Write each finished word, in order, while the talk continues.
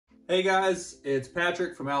Hey guys, it's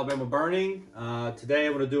Patrick from Alabama Burning. Today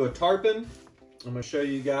I'm going to do a tarpon. I'm going to show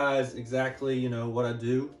you guys exactly, what I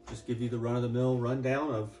do. Just give you the run-of-the-mill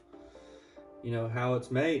rundown of, how it's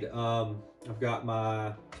made. I've got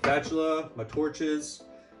my spatula, my torches.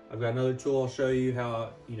 I've got another tool I'll show you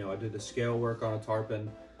how, I do the scale work on a tarpon.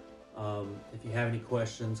 If you have any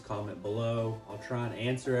questions, comment below. I'll try and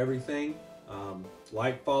answer everything.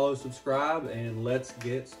 Like, follow, subscribe, and let's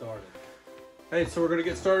get started. Hey, so we're gonna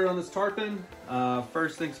get started on this tarpon.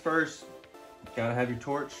 First things first, gotta have your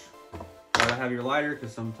torch, gotta have your lighter,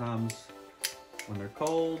 because sometimes when they're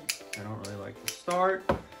cold, they don't really like to start.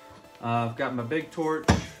 I've got my big torch,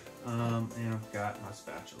 and I've got my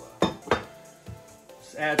spatula.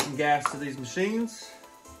 Just add some gas to these machines.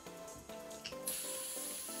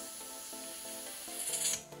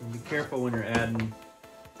 And be careful when you're adding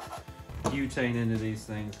butane into these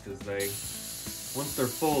things, because once they're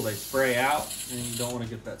full, they spray out, and you don't want to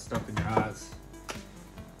get that stuff in your eyes.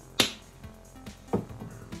 Put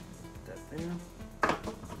that there.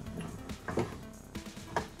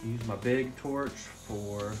 Use my big torch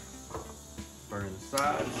for burning the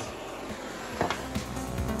sides.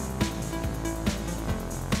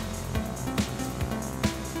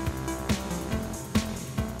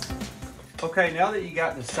 Okay, now that you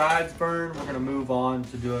got the sides burned, we're going to move on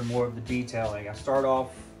to doing more of the detailing. I start off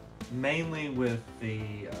mainly with the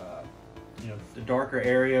the darker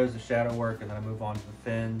areas, the shadow work, and then I move on to the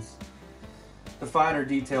fins, the finer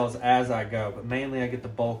details as I go, but mainly I get the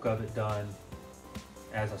bulk of it done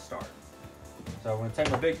as I start. So I'm going to take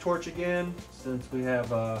my big torch again, since we have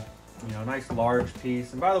a nice large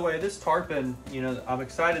piece. And by the way, this tarpon, I'm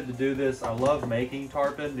excited to do this. I love making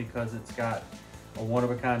tarpon because it's got a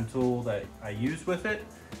one-of-a-kind tool that I use with it.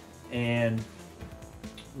 And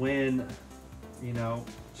when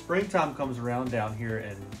springtime comes around down here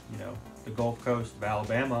in the Gulf Coast of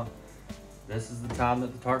Alabama, this is the time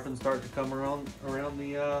that the tarpons start to come around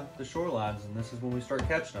the shorelines, and this is when we start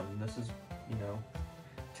catching them. And this is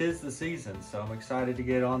tis the season, so I'm excited to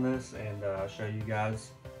get on this and show you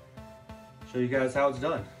guys how it's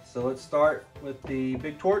done. So let's start with the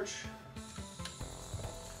big torch.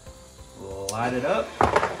 We'll light it up,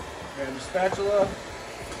 grab your spatula.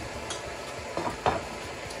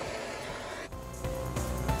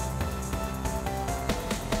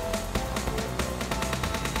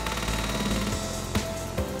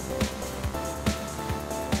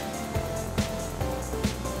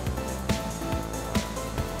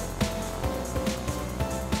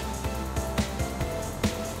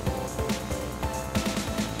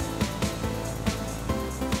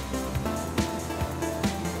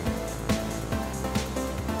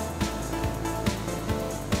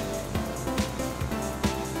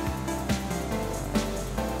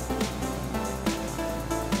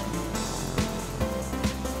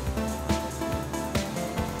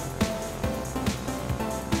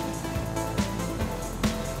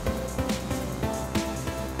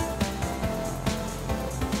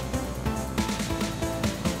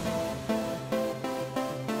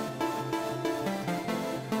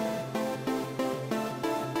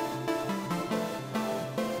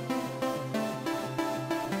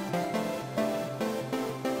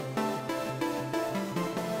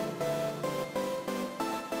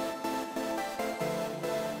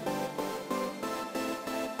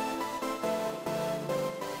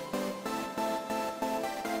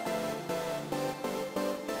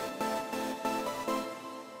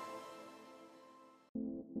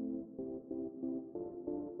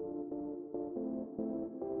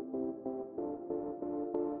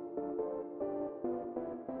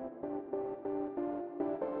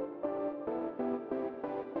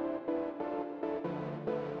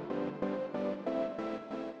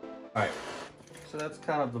 All right, so that's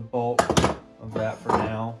kind of the bulk of that for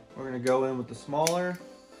now. We're gonna go in with the smaller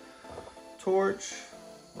torch,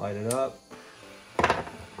 light it up, get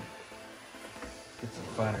some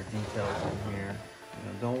finer details in here.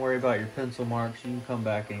 Don't worry about your pencil marks. You can come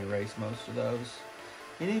back and erase most of those.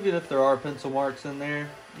 And even if there are pencil marks in there,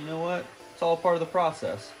 you know what? It's all part of the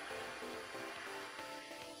process.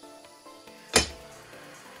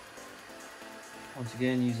 Once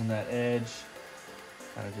again, using that edge,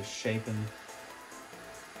 kind of just shaping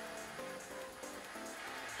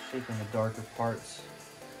the darker parts.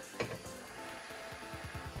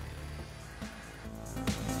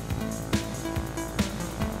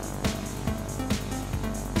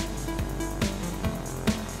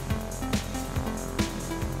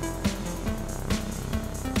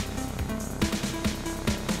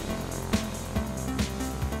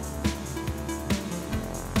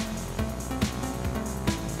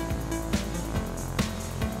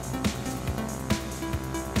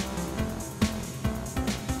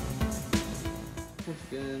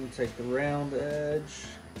 Again, take the round edge,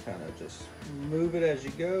 kind of just move it as you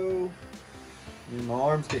go. And my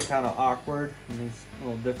arms get kind of awkward in these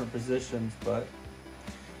little different positions, but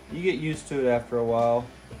you get used to it after a while.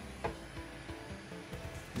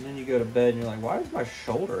 And then you go to bed and you're like, why does my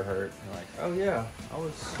shoulder hurt? And you're like, oh yeah, I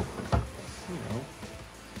was, you know,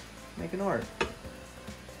 making art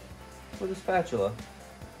with a spatula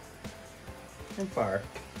and fire.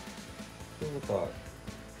 Who would have thought?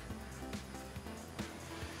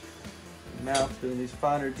 Mouth doing these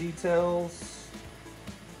finer details.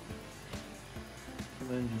 And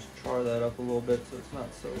then just char that up a little bit so it's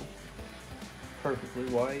not so perfectly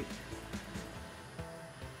white.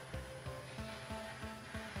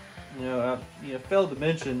 You know, I failed to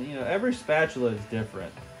mention, you know, every spatula is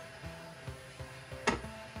different.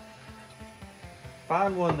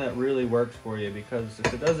 Find one that really works for you, because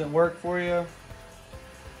if it doesn't work for you,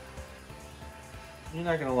 you're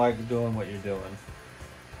not gonna like doing what you're doing.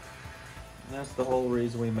 And that's the whole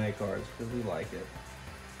reason we make ours, because we like it.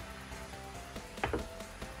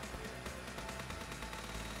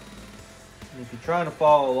 And if you're trying to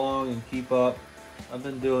follow along and keep up, I've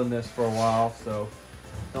been doing this for a while, so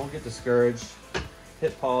don't get discouraged.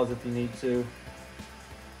 Hit pause if you need to.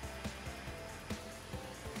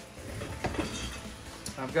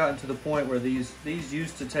 I've gotten to the point where these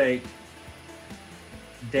used to take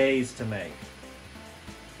days to make.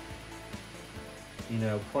 You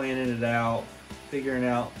know, planning it out, figuring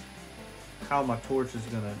out how my torch is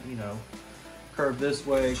gonna, you know, curve this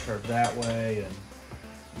way, curve that way, and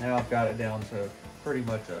now I've got it down to pretty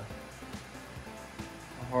much a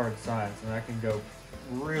hard science, and I can go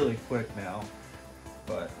really quick now,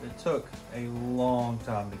 but it took a long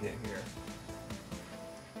time to get here.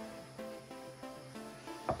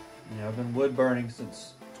 You know, I've been wood burning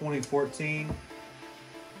since 2014.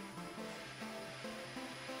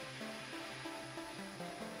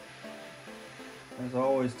 As I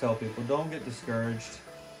always tell people, don't get discouraged.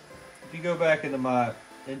 If you go back into my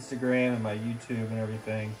Instagram and my YouTube and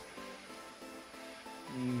everything,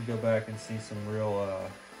 you can go back and see some real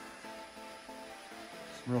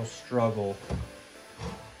struggle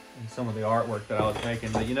in some of the artwork that I was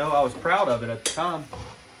making. But you know, I was proud of it at the time.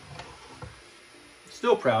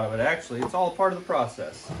 Still proud of it, actually. It's all part of the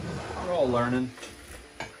process. We're all learning.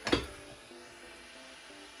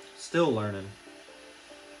 Still learning.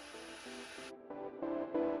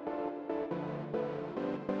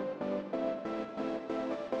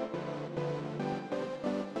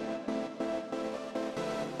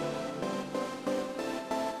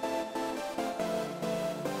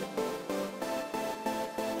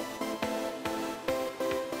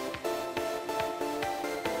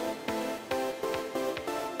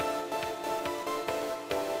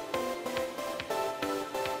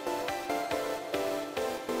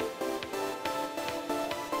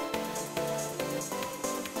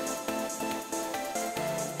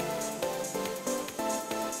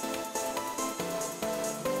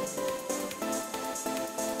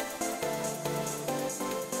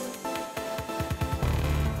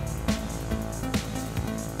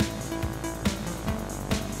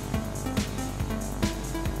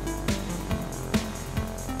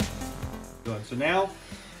 So now,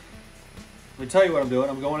 let me tell you what I'm doing.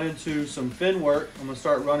 I'm going into some fin work. I'm gonna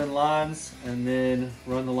start running lines and then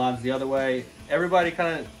run the lines the other way. Everybody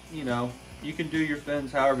kind of, you know, you can do your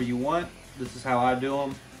fins however you want. This is how I do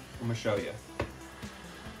them. I'm gonna show you.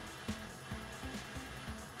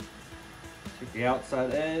 Take the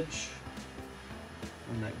outside edge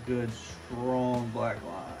and that good, strong black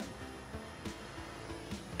line.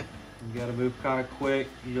 You gotta move kind of quick.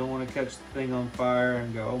 You don't want to catch the thing on fire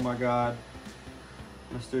and go, oh my God,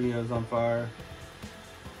 my studio's on fire.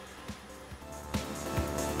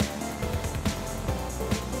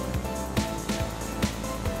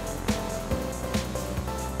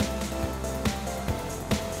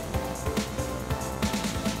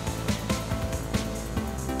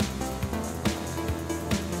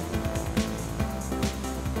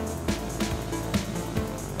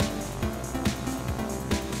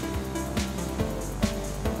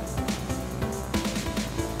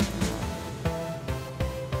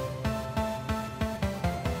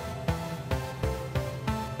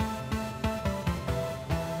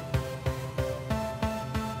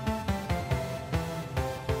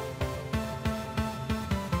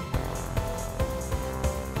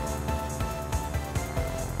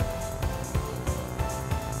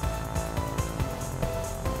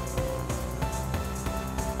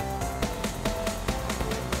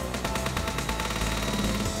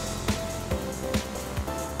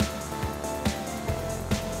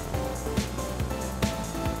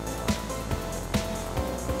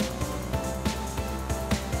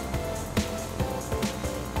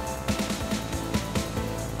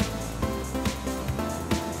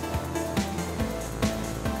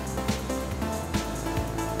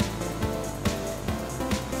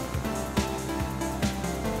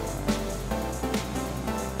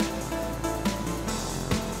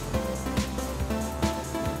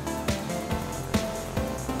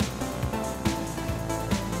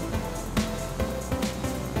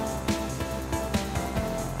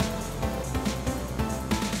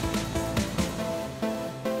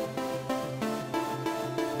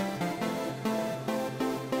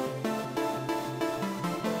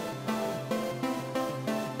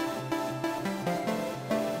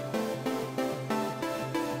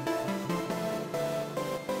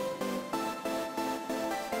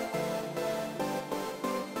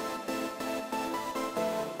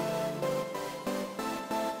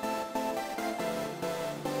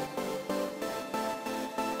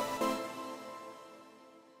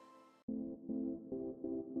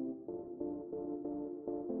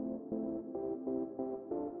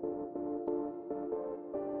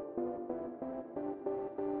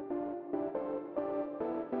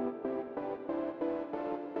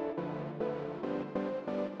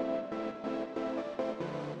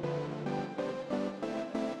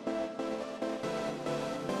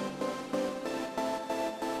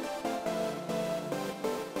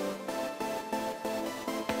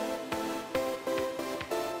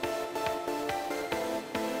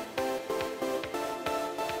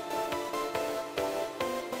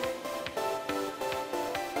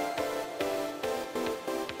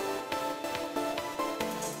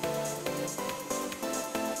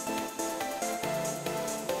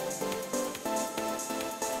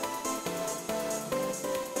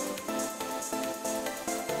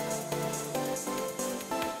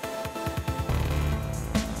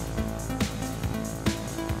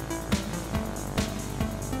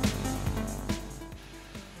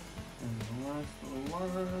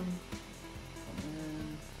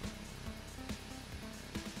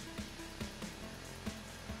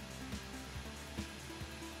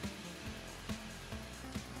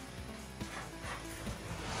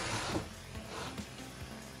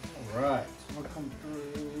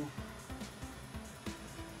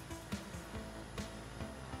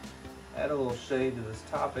 add a little shade to this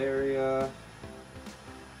top area.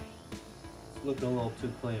 It's looking a little too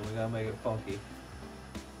clean. We gotta make it funky.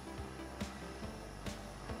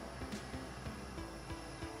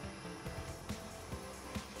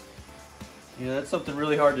 You know, that's something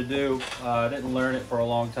really hard to do. I didn't learn it for a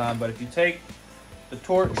long time, but if you take the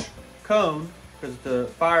torch cone, because the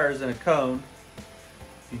fire is in a cone,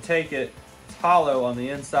 if you take it, it's hollow on the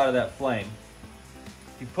inside of that flame.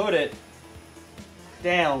 If you put it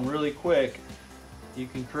down really quick, you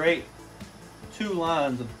can create 2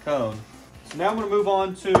 lines of the cone. So now I'm going to move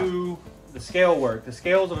on to the scale work. The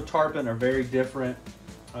scales of a tarpon are very different.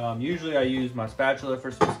 Usually I use my spatula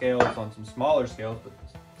for some scales on some smaller scales, but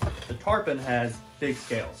the tarpon has big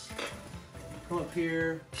scales. Come up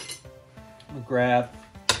here, I'm gonna grab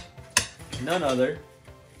none other,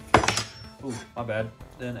 ooh, my bad,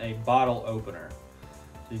 than a bottle opener.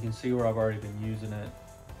 So you can see where I've already been using it.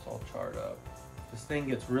 It's all charred up. This thing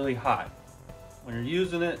gets really hot. When you're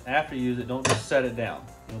using it, after you use it, don't just set it down.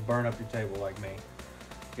 You'll burn up your table like me.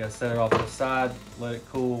 You gotta set it off to the side, let it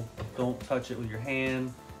cool. Don't touch it with your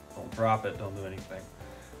hand. Don't drop it, don't do anything.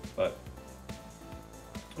 But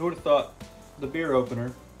who would have thought the beer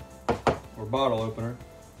opener or bottle opener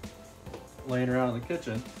laying around in the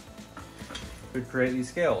kitchen could create these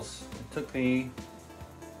scales? It took me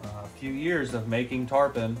a few years of making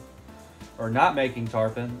tarpon or not making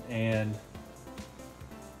tarpon, and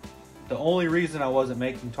the only reason I wasn't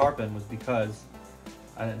making tarpon was because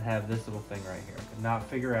I didn't have this little thing right here. I could not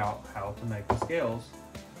figure out how to make the scales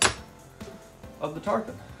of the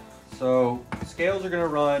tarpon. So the scales are going to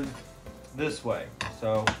run this way.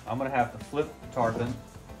 So I'm going to have to flip the tarpon.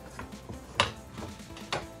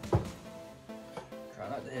 Try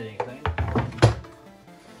not to hit anything.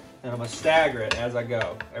 And I'm going to stagger it as I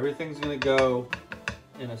go. Everything's going to go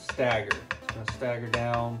in a stagger. It's going to stagger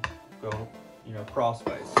down, go, you know,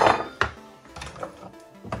 crossways.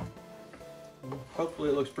 Hopefully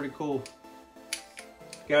it looks pretty cool.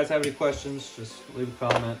 If you guys have any questions, just leave a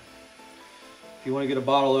comment. If you want to get a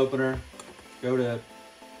bottle opener, go to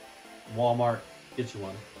Walmart, get you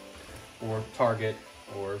one, or Target,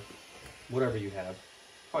 or whatever you have.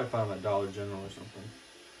 Probably find them at Dollar General or something.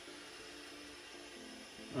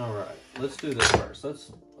 All right, let's do this first.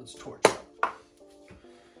 Let's torch up.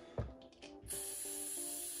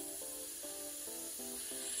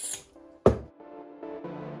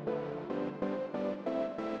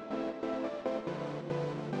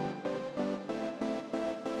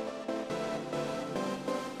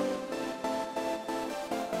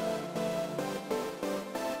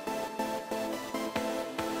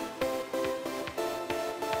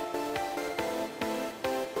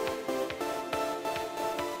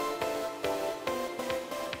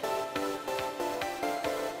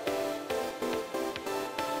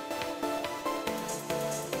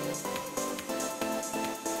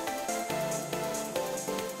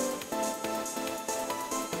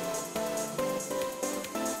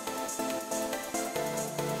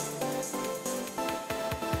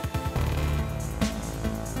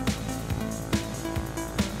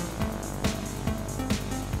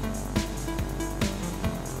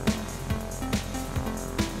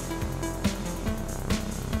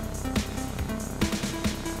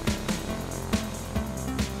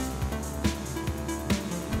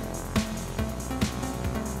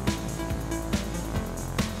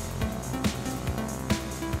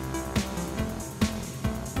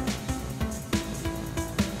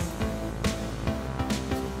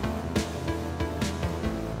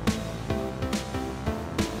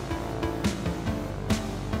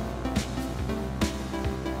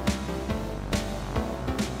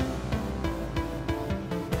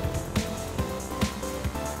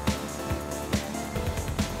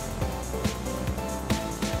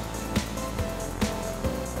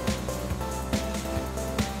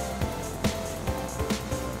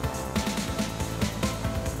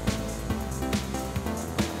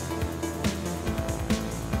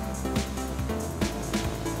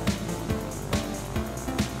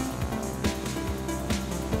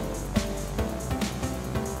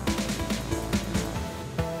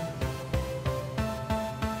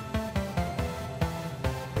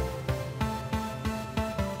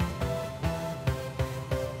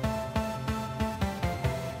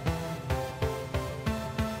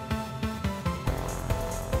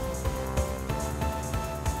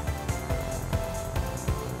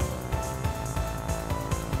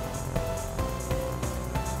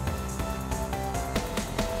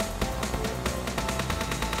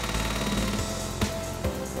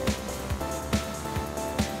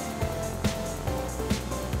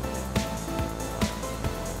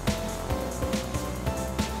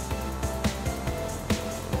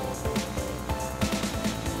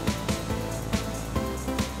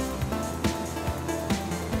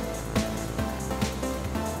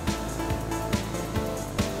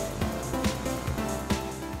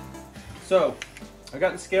 so I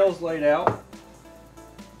got the scales laid out.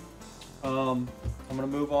 I'm gonna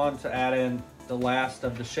move on to add in the last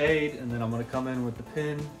of the shade, and then I'm gonna come in with the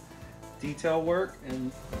pin detail work.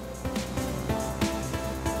 And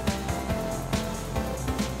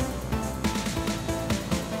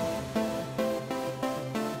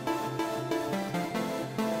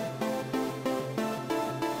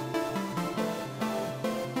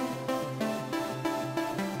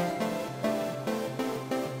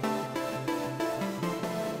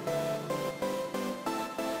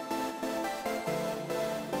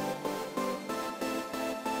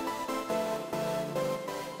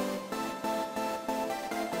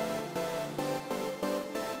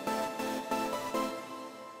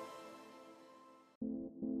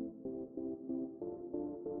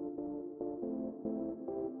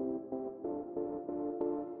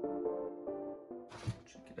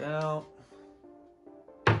check it out.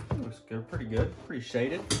 Looks good, pretty good, pretty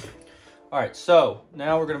shaded. All right, so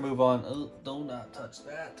now we're gonna move on. Oh, do not touch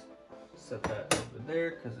that. Set that over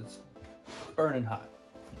there because it's burning hot.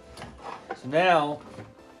 So now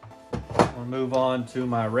I'm gonna move on to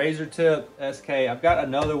my razor tip SK. I've got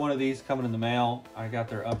another one of these coming in the mail. I got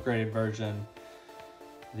their upgraded version,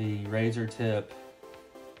 the razor tip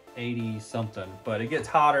 80 something, but it gets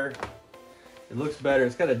hotter. It looks better.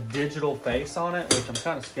 It's got a digital face on it, which I'm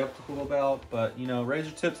kind of skeptical about, but you know,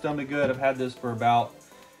 razor tip's done me good. I've had this for about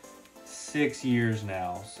 6 years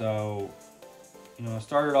now. So, you know, I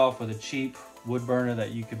started off with a cheap wood burner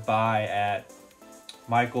that you could buy at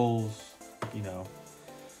Michael's, you know,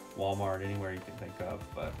 Walmart, anywhere you can think of.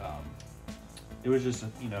 But it was just a,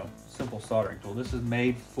 you know, simple soldering tool. This is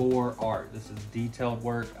made for art. This is detailed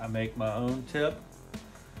work. I make my own tip.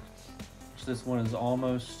 This one is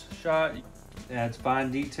almost shot. It adds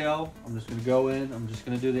fine detail. I'm just gonna go in, I'm just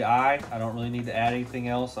gonna do the eye. I don't really need to add anything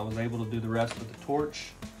else. I was able to do the rest with the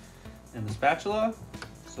torch and the spatula.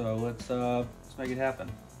 So let's make it happen.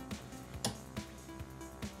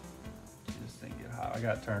 This thing get hot. I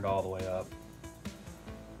got it turned all the way up.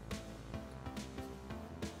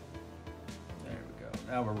 There we go.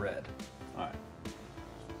 Now we're red. All right.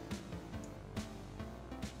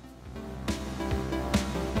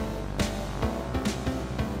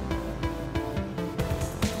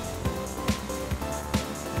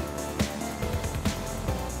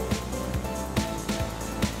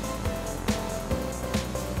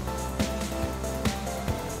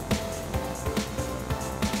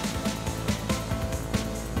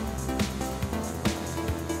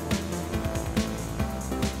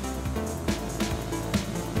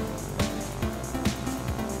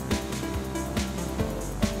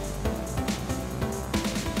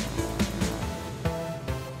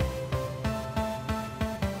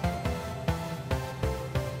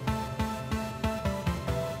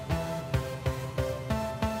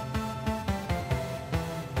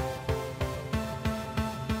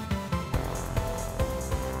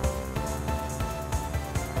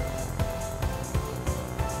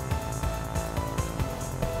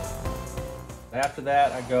 After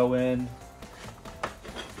that, I go in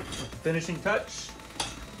with the finishing touch,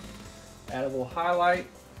 add a little highlight,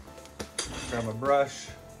 grab my brush,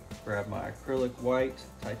 grab my acrylic white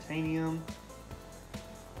titanium, a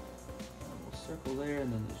little circle there,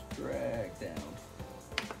 and then just drag down.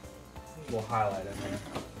 A little highlight in there.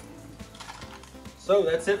 So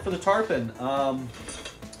that's it for the tarpon.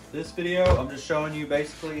 This video, I'm just showing you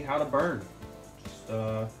basically how to burn. Just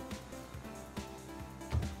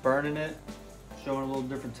burning it. Showing a little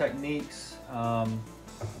different techniques.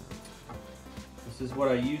 This is what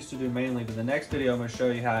I used to do mainly, but the next video I'm going to show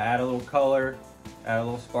you how to add a little color, add a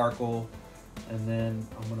little sparkle, and then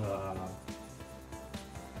I'm going to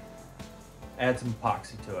add some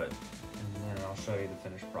epoxy to it, and then I'll show you the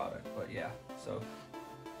finished product. But yeah, so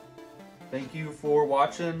thank you for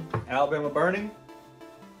watching Alabama Burning.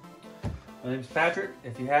 My name's Patrick.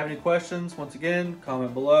 If you have any questions, once again,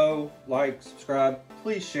 comment below, like, subscribe.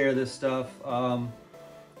 Please share this stuff. A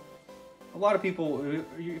lot of people,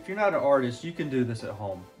 if you're not an artist, you can do this at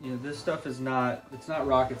home. You know, this stuff is not, it's not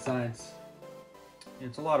rocket science.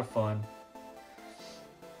 It's a lot of fun.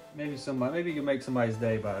 Maybe you can make somebody's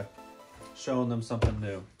day by showing them something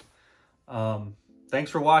new. Thanks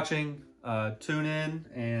for watching. Tune in,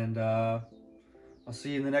 and I'll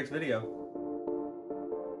see you in the next video.